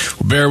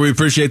 Bear, we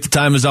appreciate the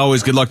time as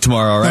always. Good luck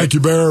tomorrow. All right. Thank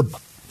you, Bear.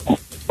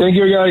 Thank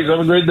you, guys.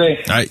 Have a great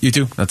day. All right, you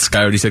too. That's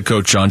Coyotes head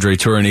coach Andre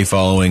Tourigny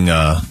following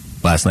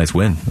last night's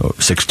win,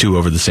 6-2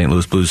 over the St.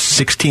 Louis Blues.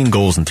 16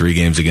 goals in 3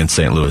 games against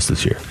St. Louis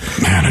this year.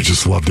 Man, I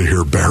just love to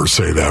hear Bear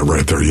say that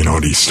right there.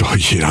 And he's still,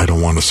 I don't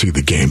want to see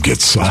the game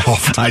get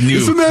soft. I knew.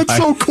 Isn't that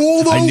so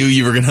cool, though? I knew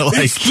you were going to like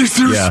it. There's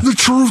the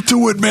truth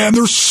to it, man.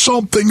 There's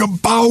something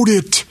about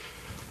it.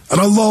 And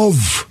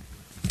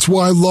it's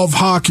why I love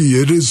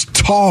hockey. It is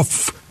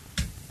tough.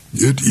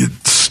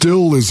 It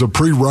still is a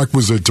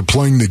prerequisite to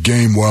playing the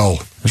game well.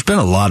 There's been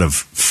a lot of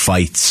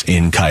fights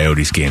in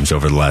Coyotes games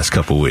over the last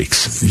couple of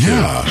weeks.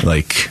 Yeah.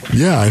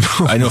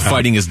 I know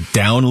fighting is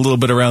down a little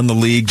bit around the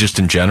league just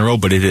in general,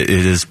 but it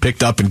has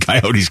picked up in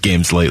Coyotes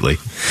games lately.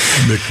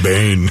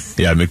 McBain.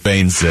 Yeah,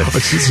 McBain's...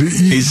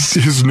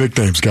 his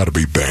nickname's got to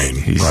be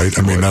Bane, right?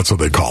 I mean, that's what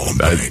they call him,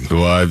 Bane.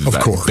 Of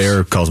course.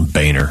 Bear calls him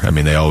Bainer. I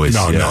mean, they always...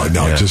 No,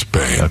 just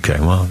Bane. Okay,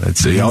 well,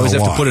 you always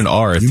have to put an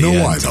R at the end. You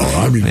know why, though?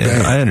 I mean,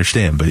 Bane. I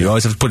understand, but you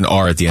always have to put an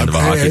R at the end of a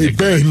hockey nickname.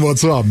 Hey, Bane,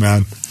 what's up,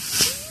 man?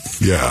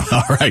 Yeah.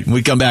 All right, when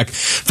we come back.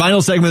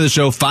 Final segment of the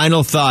show.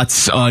 Final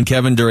thoughts on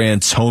Kevin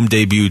Durant's home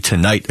debut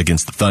tonight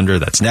against the Thunder.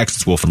 That's next.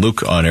 It's Wolf and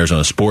Luke on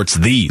Arizona Sports,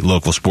 the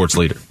local sports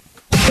leader.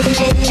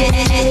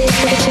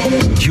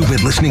 You've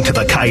been listening to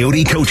the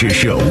Coyote Coaches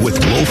Show with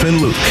Wolf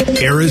and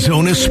Luke.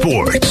 Arizona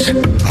Sports,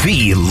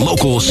 the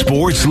local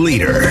sports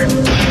leader.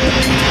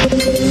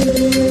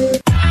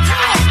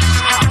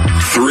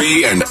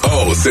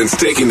 3-0 since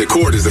taking the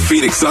court as a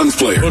Phoenix Suns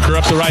player. Booker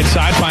up the right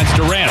side, finds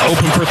Durant,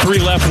 open for 3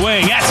 left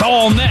wing. That's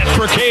all net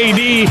for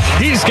KD.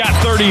 He's got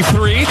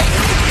 33.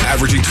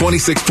 averaging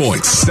 26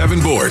 points,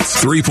 7 boards,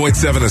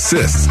 3.7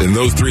 assists in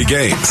those 3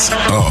 games.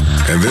 Oh,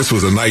 and this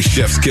was a nice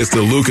chef's kiss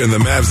to Luka and the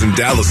Mavs in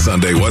Dallas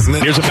Sunday, wasn't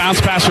it? Here's a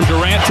bounce pass from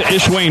Durant to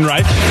Ish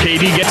Wainwright.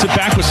 KD gets it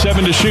back with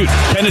 7 to shoot.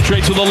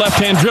 Penetrates with a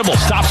left-hand dribble.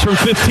 Stops from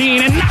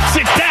 15 and knocks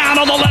it down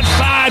on the left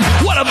side.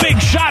 What a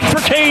big shot for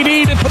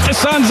KD to put the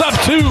Suns up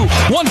 2.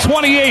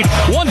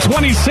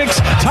 128-126.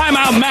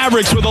 Timeout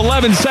Mavericks with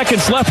 11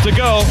 seconds left to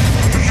go.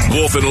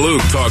 Wolf and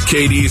Luke talk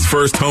KD's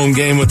first home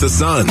game with the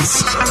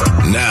Suns.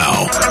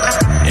 Now.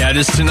 Yeah, it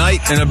is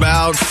tonight in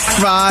about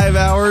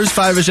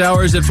 5-ish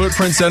hours at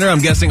Footprint Center.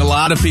 I'm guessing a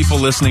lot of people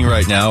listening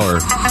right now are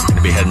going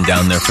to be heading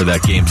down there for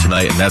that game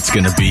tonight, and that's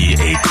going to be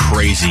a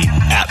crazy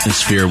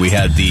atmosphere. We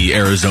had the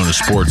Arizona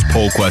Sports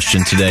poll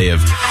question today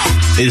of,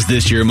 is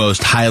this your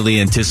most highly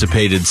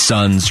anticipated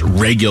Suns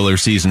regular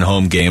season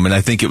home game? And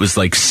I think it was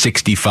like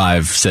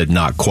 65 said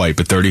not quite,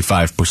 but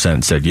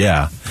 35% said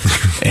yeah.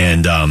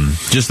 And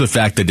just the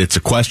fact that it's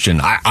a question,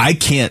 I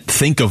can't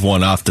think of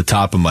one off the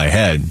top of my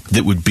head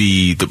that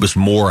was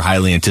more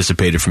highly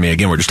anticipated for me.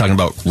 Again, we're just talking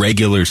about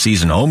regular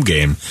season home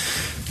game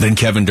than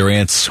Kevin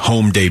Durant's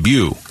home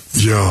debut.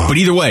 Yeah. But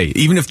either way,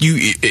 even if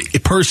you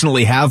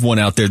personally have one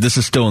out there, this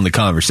is still in the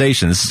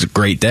conversation. This is a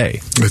great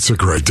day. It's a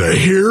great day.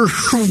 Here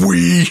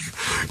we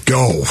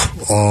go.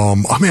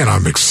 Man,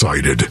 I'm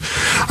excited.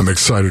 I'm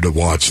excited to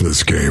watch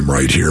this game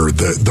right here.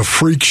 The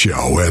freak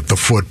show at the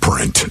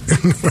Footprint.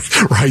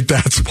 Right?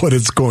 That's what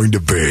it's going to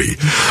be.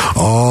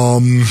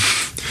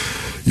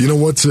 You know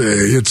what?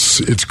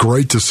 It's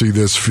great to see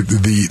this.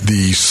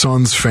 The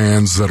Suns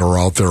fans that are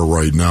out there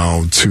right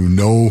now to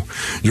know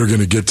you're going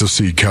to get to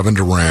see Kevin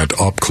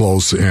Durant up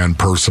close and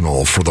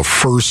personal for the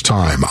first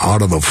time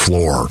out of the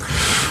floor.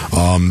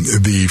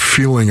 The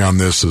feeling on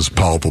this is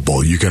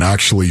palpable. You can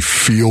actually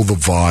feel the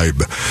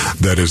vibe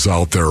that is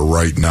out there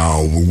right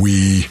now.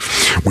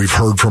 We've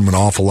heard from an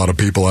awful lot of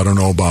people. I don't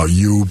know about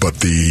you, but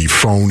the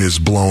phone is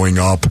blowing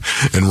up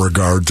in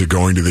regard to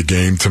going to the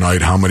game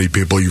tonight. How many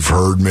people you've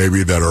heard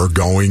maybe that are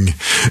going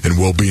and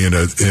will be in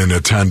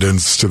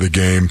attendance to the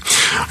game.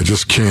 I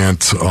just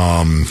can't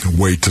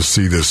wait to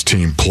see this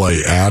team play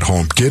at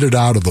home. Get it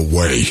out of the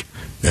way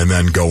and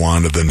then go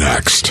on to the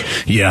next.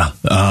 Yeah.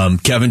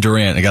 Kevin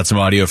Durant, I got some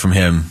audio from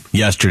him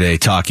yesterday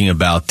talking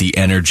about the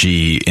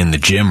energy in the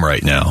gym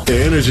right now.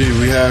 The energy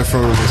we have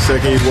from the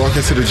second you walk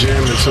into the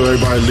gym until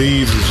everybody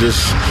leaves is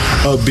just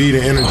upbeat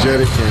and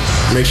energetic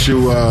and makes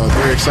you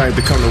very excited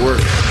to come to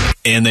work.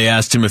 And they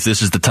asked him if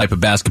this is the type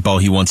of basketball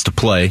he wants to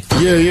play.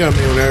 Yeah. I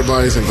mean, when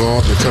everybody's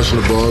involved and touching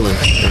the ball and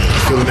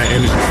feeling that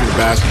energy from the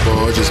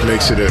basketball, it just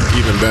makes it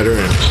even better.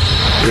 And,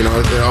 you know,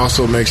 it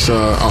also makes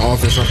our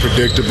offense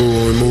unpredictable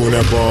when we're moving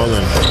that ball.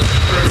 And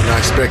I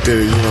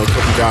expected, a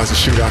couple guys to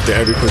shoot out there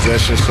every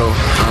possession. So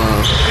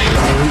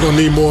we're going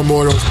to need more and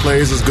more of those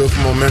plays. It's good for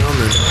momentum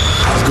and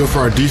it's good for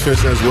our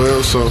defense as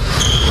well. So,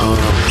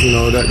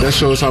 that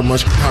shows how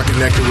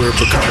connected we're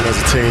becoming as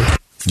a team.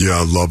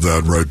 Yeah, I love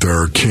that right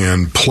there.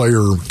 Can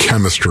player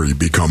chemistry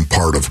become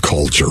part of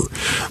culture?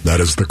 That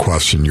is the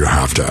question you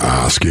have to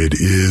ask. It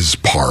is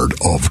part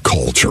of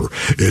culture.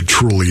 It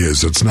truly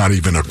is. It's not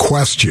even a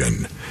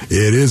question.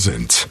 It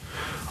isn't.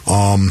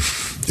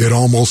 It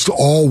almost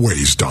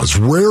always does.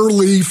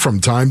 Rarely, from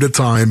time to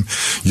time,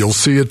 you'll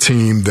see a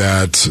team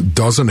that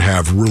doesn't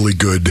have really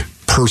good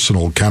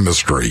personal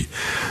chemistry.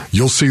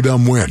 You'll see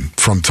them win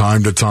from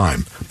time to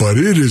time, but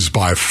it is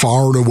by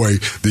far and away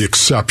the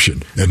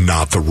exception and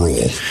not the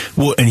rule.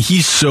 Well, and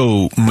he's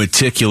so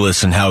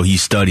meticulous in how he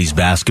studies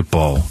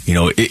basketball.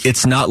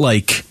 It's not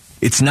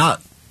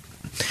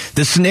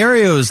the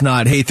scenario is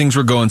not, hey, things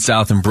were going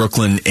south in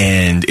Brooklyn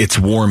and it's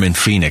warm in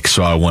Phoenix,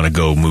 so I want to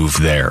go move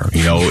there.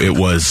 It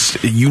was,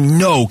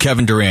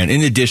 Kevin Durant,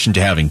 in addition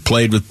to having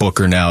played with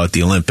Booker now at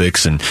the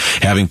Olympics and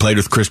having played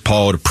with Chris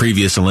Paul at a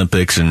previous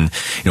Olympics and,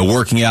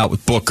 working out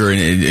with Booker,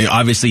 and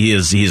obviously he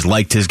has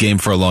liked his game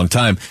for a long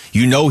time.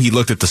 He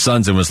looked at the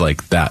Suns and was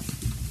like, that.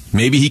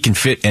 Maybe he can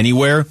fit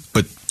anywhere,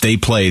 but they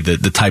play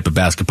the type of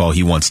basketball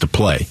he wants to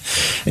play.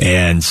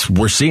 And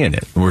we're seeing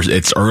it.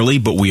 It's early,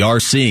 but we are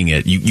seeing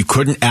it. You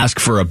couldn't ask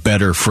for a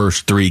better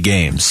first 3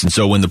 games. And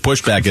so when the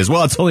pushback is,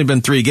 well, it's only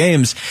been 3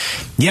 games.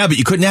 Yeah, but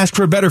you couldn't ask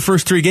for a better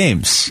first 3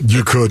 games.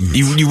 You couldn't.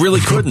 You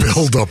really couldn't.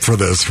 Build up for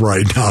this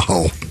right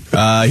now.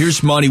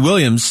 Here's Monty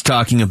Williams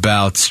talking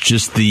about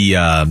just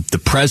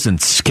the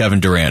presence Kevin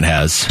Durant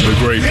has. The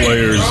great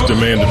players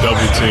demand a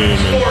double team,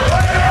 and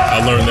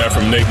I learned that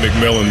from Nate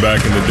McMillan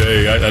back in the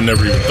day. I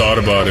never even thought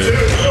about it,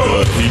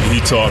 but he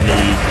taught me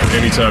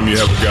anytime you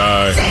have a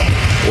guy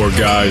or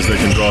guys that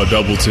can draw a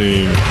double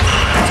team,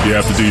 you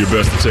have to do your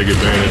best to take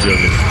advantage of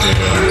it.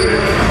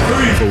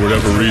 And for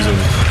whatever reason,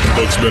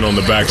 Book's been on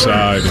the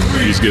backside, and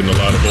he's getting a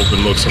lot of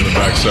open looks on the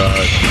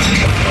backside.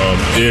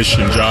 Ish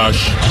and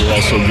Josh were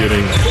also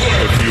getting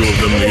a few of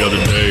them the other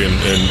day, and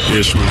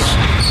Ish was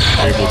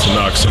able to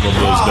knock some of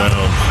those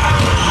down.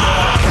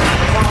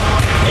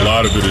 A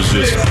lot of it is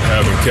just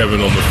having Kevin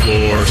on the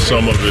floor.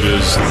 Some of it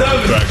is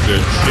the fact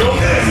that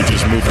we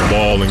just move the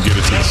ball and get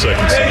it to the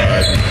second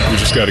side. We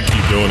just got to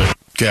keep doing it.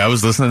 Okay, I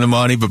was listening to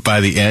Monty, but by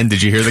the end,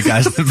 did you hear the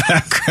guys in the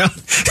background?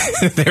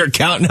 They were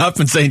counting up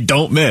and saying,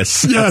 "Don't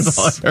miss."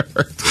 Yes.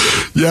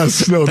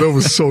 Yes, no, that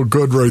was so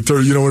good right there.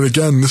 And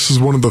again, this is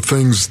one of the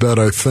things that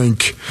I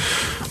think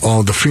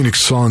the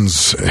Phoenix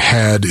Suns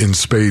had in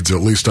spades,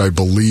 at least I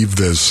believe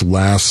this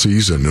last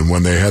season, and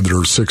when they had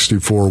their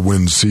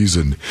 64-win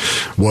season,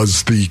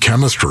 was the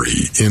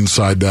chemistry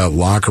inside that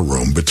locker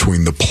room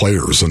between the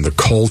players and the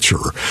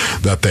culture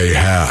that they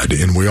had.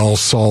 And we all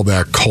saw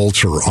that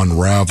culture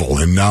unravel.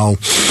 And now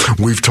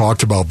we've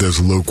talked about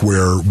this, Luke,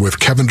 where with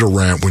Kevin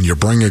Durant, when you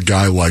bring a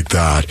guy like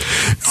that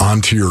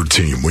onto your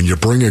team, when you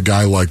bring a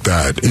guy like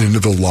that into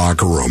the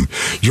locker room,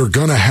 you're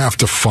going to have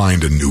to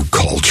find a new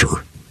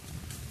culture.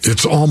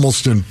 It's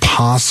almost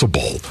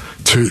impossible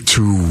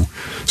to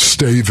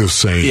stay the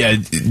same. Yeah,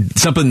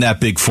 something that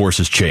big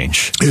forces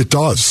change. It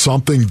does.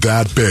 Something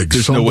that big.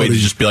 There's no way to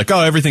just be like, oh,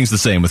 everything's the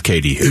same with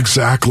KD.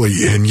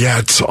 Exactly. And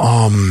yet,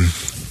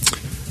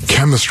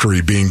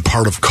 chemistry being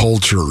part of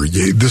culture.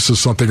 This is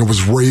something I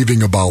was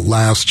raving about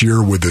last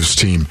year with this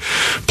team.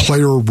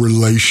 Player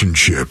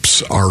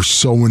relationships are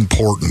so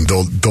important.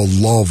 The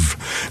love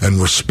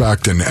and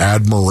respect and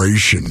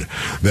admiration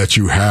that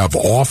you have,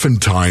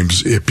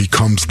 oftentimes it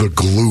becomes the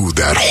glue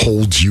that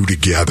holds you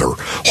together,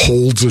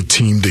 holds a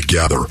team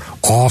together.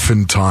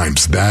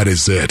 Oftentimes that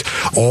is it.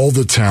 All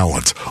the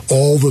talent,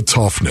 all the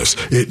toughness,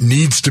 it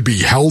needs to be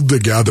held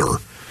together.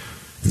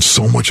 And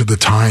so much of the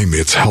time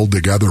it's held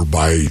together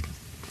by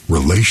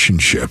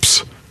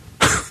relationships,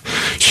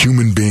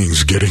 human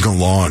beings getting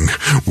along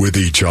with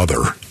each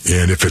other.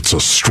 And if it's a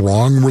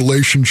strong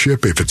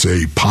relationship, if it's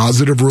a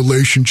positive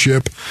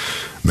relationship,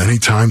 many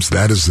times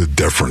that is the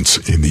difference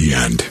in the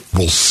end.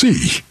 We'll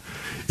see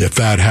if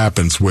that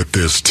happens with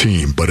this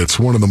team, but it's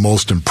one of the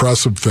most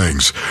impressive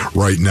things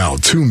right now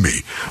to me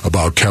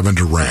about Kevin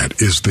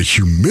Durant is the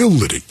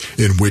humility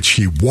in which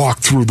he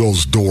walked through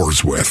those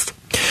doors with.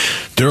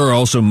 There are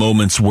also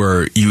moments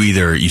where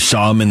you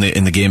saw him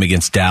in the game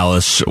against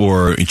Dallas,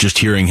 or just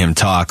hearing him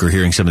talk or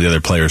hearing some of the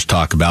other players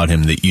talk about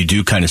him, that you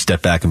do kind of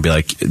step back and be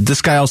like,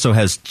 this guy also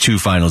has 2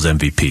 finals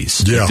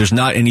MVPs. Yeah. Like, there's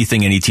not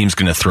anything any team's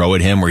going to throw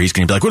at him where he's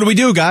going to be like, what do we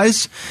do,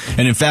 guys?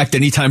 And in fact,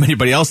 anytime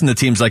anybody else in the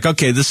team's like,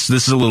 okay, this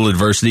is a little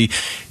adversity,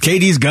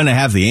 KD's going to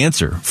have the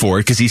answer for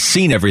it because he's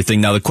seen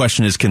everything. Now the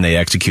question is, can they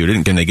execute it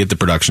and can they get the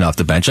production off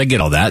the bench? I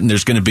get all that. And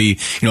there's going to be,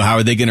 how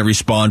are they going to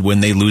respond when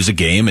they lose a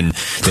game? And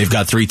they've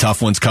got 3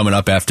 tough ones coming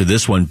up after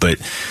this one, but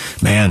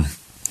man,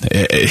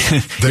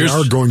 they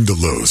are going to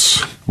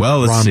lose. Well,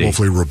 let's Ron see.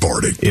 Wolfley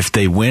reporting. If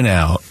they win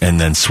out and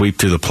then sweep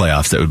through the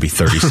playoffs, that would be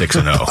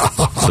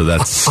 36-0. So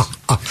that's.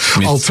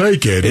 I'll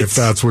take it if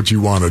that's what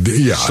you want to do.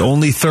 Yeah, it's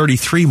only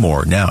 33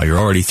 more now. You're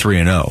already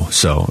 3-0.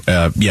 So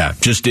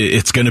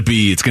it's going to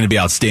be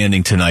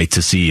outstanding tonight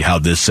to see how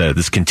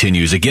this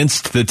continues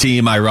against the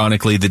team,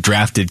 ironically, that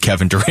drafted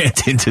Kevin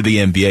Durant into the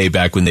NBA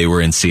back when they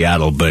were in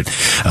Seattle. But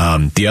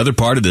the other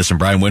part of this, and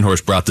Brian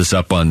Windhorst brought this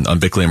up on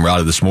Bickley and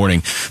Murata this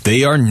morning,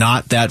 they are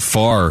not that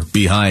far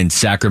behind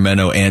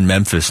Sacramento and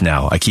Memphis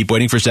now. I keep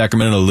waiting for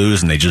Sacramento to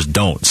lose, and they just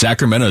don't.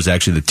 Sacramento is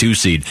actually the 2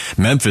 seed.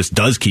 Memphis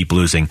does keep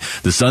losing.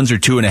 The Suns are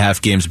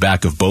 2.5 games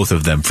back of both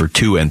of them for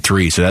 2 and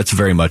 3, so that's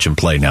very much in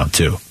play now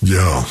too.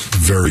 Yeah,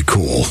 very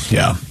cool.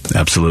 Yeah,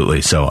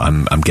 absolutely. So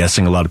I'm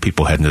guessing a lot of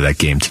people heading to that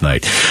game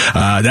tonight.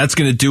 That's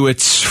going to do it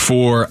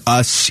for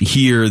us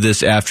here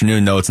this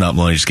afternoon. No, it's not.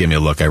 Maloney just gave me a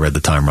look. I read the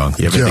time wrong.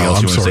 You have anything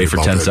else you want to say for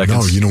 10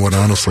 seconds? No, you know what?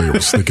 Honestly, I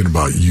was thinking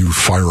about you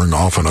firing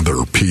off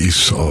another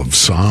piece of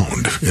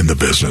sound in the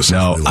business.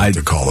 No, we like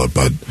to call it,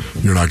 but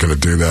you're not going to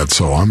do that,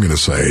 so I'm going to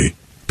say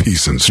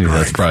peace and strength.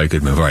 That's probably a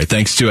good move. All right,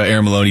 thanks to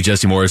Aaron Maloney,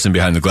 Jesse Morrison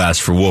behind the glass.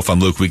 For Wolf, I'm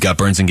Luke. We got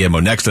Burns and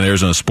Gambo next on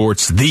Arizona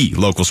Sports, the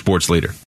local sports leader.